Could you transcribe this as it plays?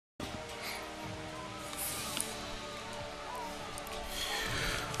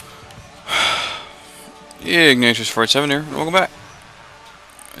Ignatius 47 here. Welcome back.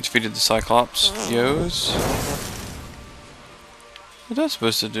 I defeated the Cyclops. Yos. What's that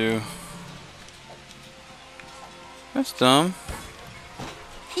supposed to do? That's dumb.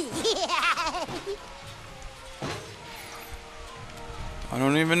 I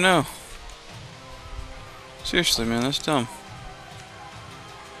don't even know. Seriously, man, that's dumb.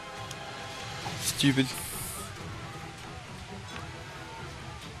 Stupid.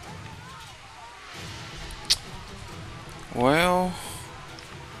 Well...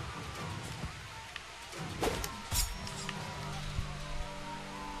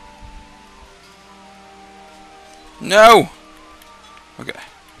 No! Okay.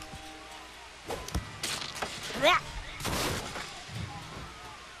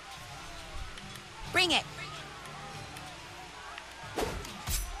 Bring it.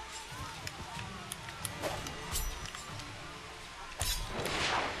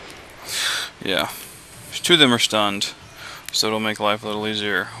 Yeah. Two of them are stunned, so it'll make life a little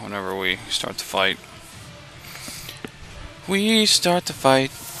easier whenever we start the fight. We start the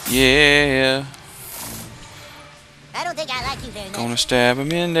fight, yeah. I don't think I like you very much. Gonna stab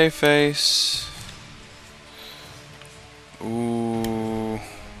him in the face. Ooh.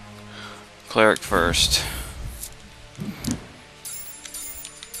 Cleric first.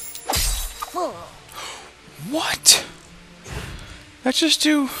 What? That just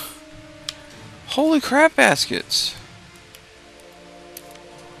do... Holy crap baskets.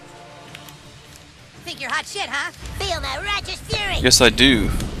 Think you're hot shit, huh? Feel my righteous fury. Yes, I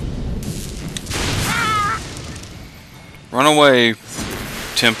do. Run away,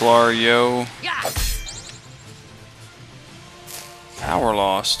 Templar, yo. Yeah. Power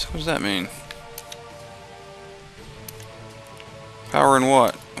lost. What does that mean? Power in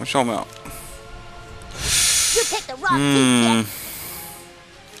what? What's all about? You picked the wrong team.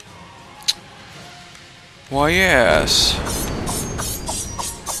 Why, yes.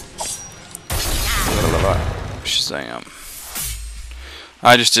 Shazam.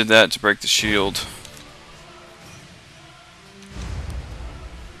 I just did that to break the shield.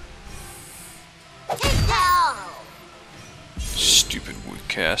 Stupid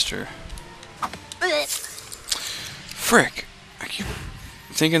woodcaster. Frick. I keep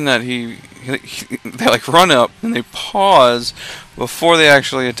thinking that they like run up and they pause before they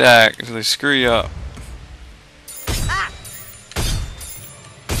actually attack, so they screw you up.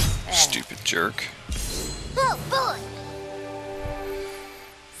 Stupid jerk. Oh boy.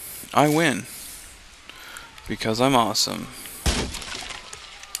 I win. Because I'm awesome.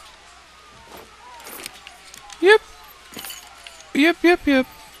 Yep. Yep.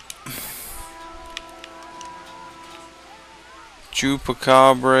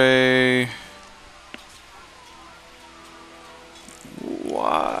 Chupacabra.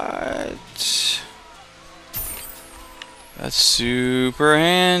 What? That's super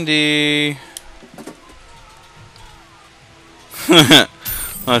handy.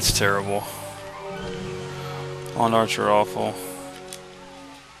 That's terrible. On Archer awful.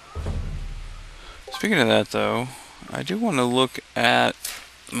 Speaking of that though, I do want to look at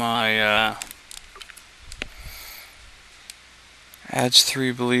my adds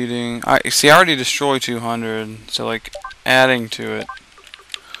 3 bleeding. I already destroyed 200, so like adding to it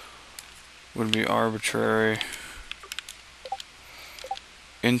would be arbitrary.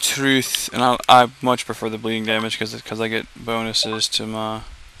 In truth, and I much prefer the bleeding damage because I get bonuses to my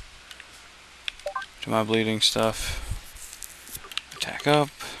bleeding stuff. Attack up,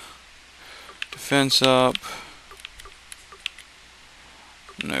 defense up.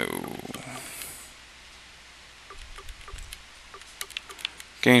 No.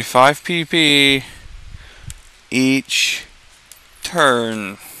 Gain 5 PP each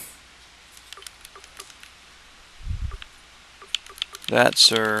turn. That,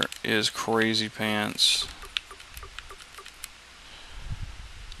 sir, is crazy pants.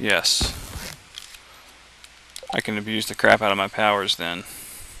 Yes. I can abuse the crap out of my powers then.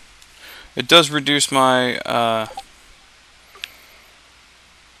 It does reduce my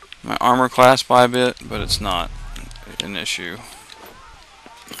my armor class by a bit, but it's not an issue.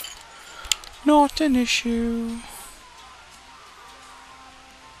 Not an issue.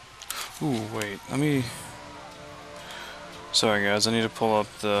 Ooh, wait, let me... Sorry guys, I need to pull up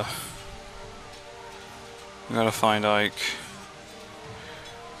the... I gotta find Ike.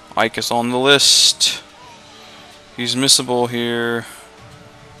 Ike is on the list. He's missable here.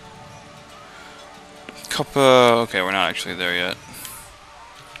 Okay, we're not actually there yet.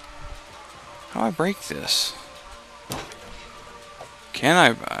 How do I break this? Can I?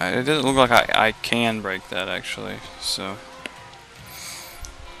 It doesn't look like I can break that actually, so...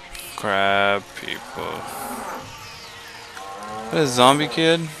 Crab people. What, a zombie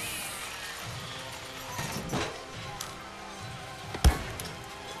kid?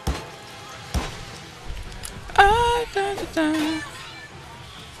 Ah, da, da, da.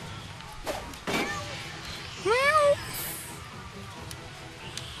 Meow.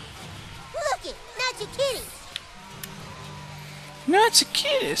 Look it, not your kitty. Not a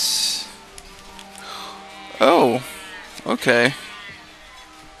kiss. Oh, okay.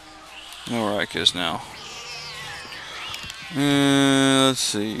 Where I kiss now. Let's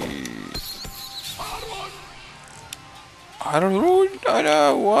see. I don't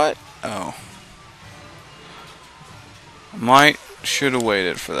know what. Oh, might should have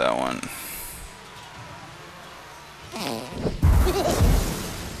waited for that one.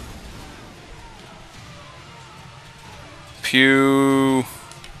 Pew.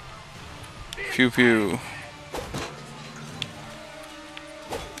 Pew pew.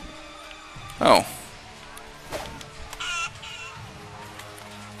 Oh.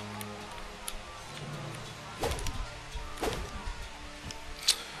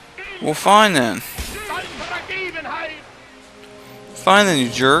 Well, fine then. Fine then, you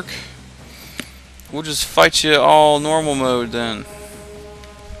jerk. We'll just fight you all normal mode then.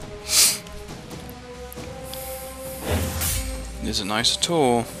 It's a nice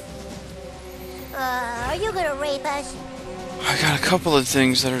tool. Are you gonna rape us? I got a couple of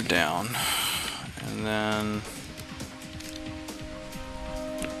things that are down. And then...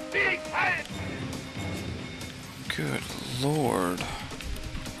 Good lord.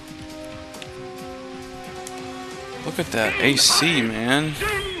 Look at that AC, man.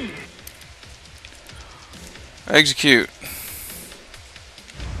 Execute.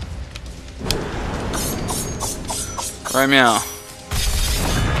 Right meow.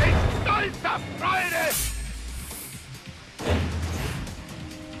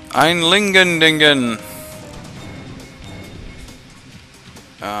 Ein Lingendingen.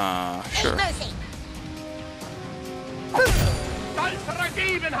 Sure.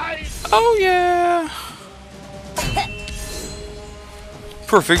 Oh yeah.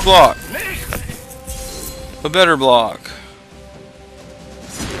 Perfect block. A better block.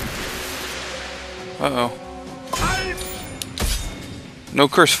 Uh-oh. No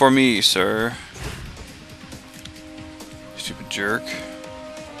curse for me, sir. Stupid jerk.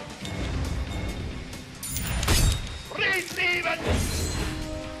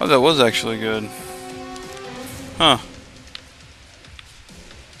 Oh, that was actually good. Huh.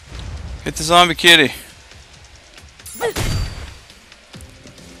 Hit the zombie kitty.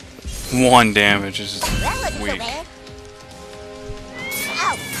 1 damage is weak.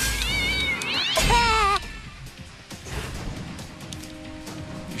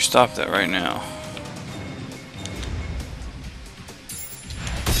 You stop that right now.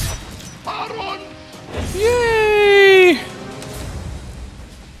 Yay!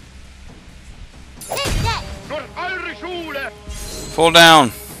 Fall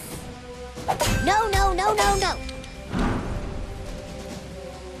down. No, no, no, no, no.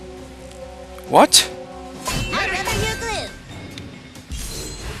 What? I'll rip your glue.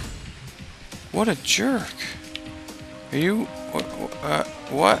 What a jerk. Are you...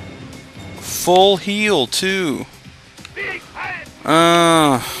 what? Full heal, too.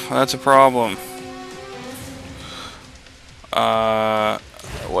 That's a problem.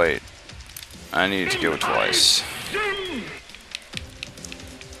 Wait. I need to go twice.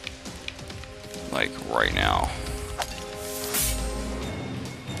 Like, right now.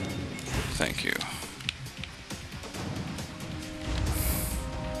 Thank you.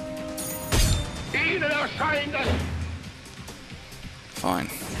 Fine.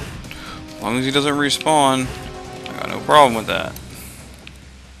 As long as he doesn't respawn, I got no problem with that.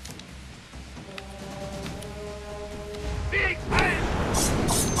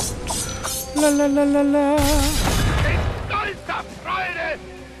 La la la la la.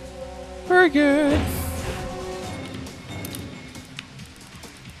 Very good.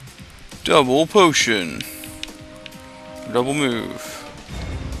 Double potion. Double move.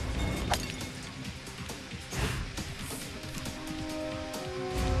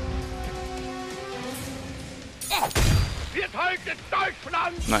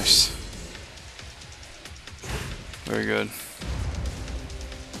 Nice. Very good.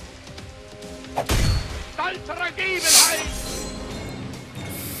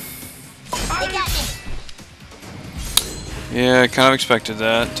 Yeah, I kind of expected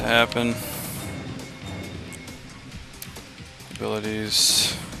that to happen.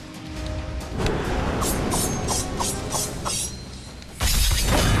 Abilities.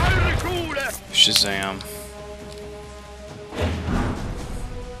 Shazam.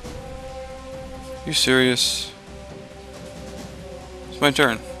 You serious? It's my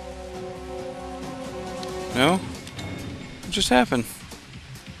turn. No? What just happened?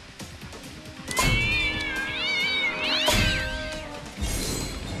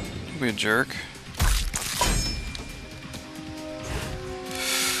 Don't be a jerk.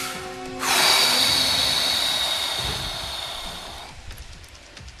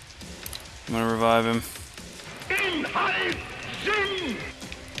 I'm gonna revive him.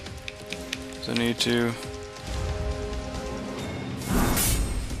 I need to.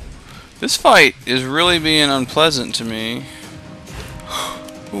 This fight is really being unpleasant to me.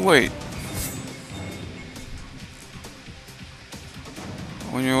 Wait.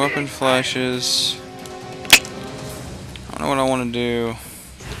 When your weapon flashes, I don't know what I want to do.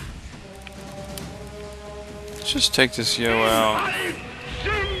 Let's just take this yo out.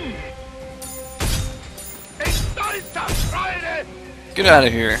 Get out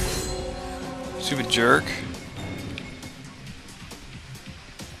of here, stupid jerk.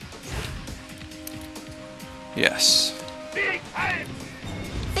 Yes.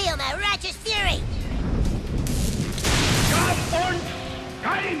 Feel my righteous fury.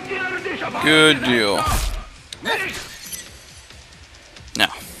 Good deal.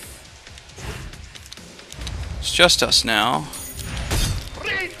 Now, it's just us now.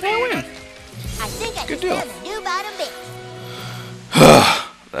 I win. I think I Good can deal. stand the new bottom bit.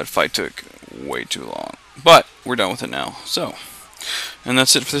 That fight took way too long. But we're done with it now. So, and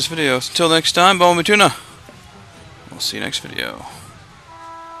that's it for this video. Until next time, Bone Tuna. We'll see you next video.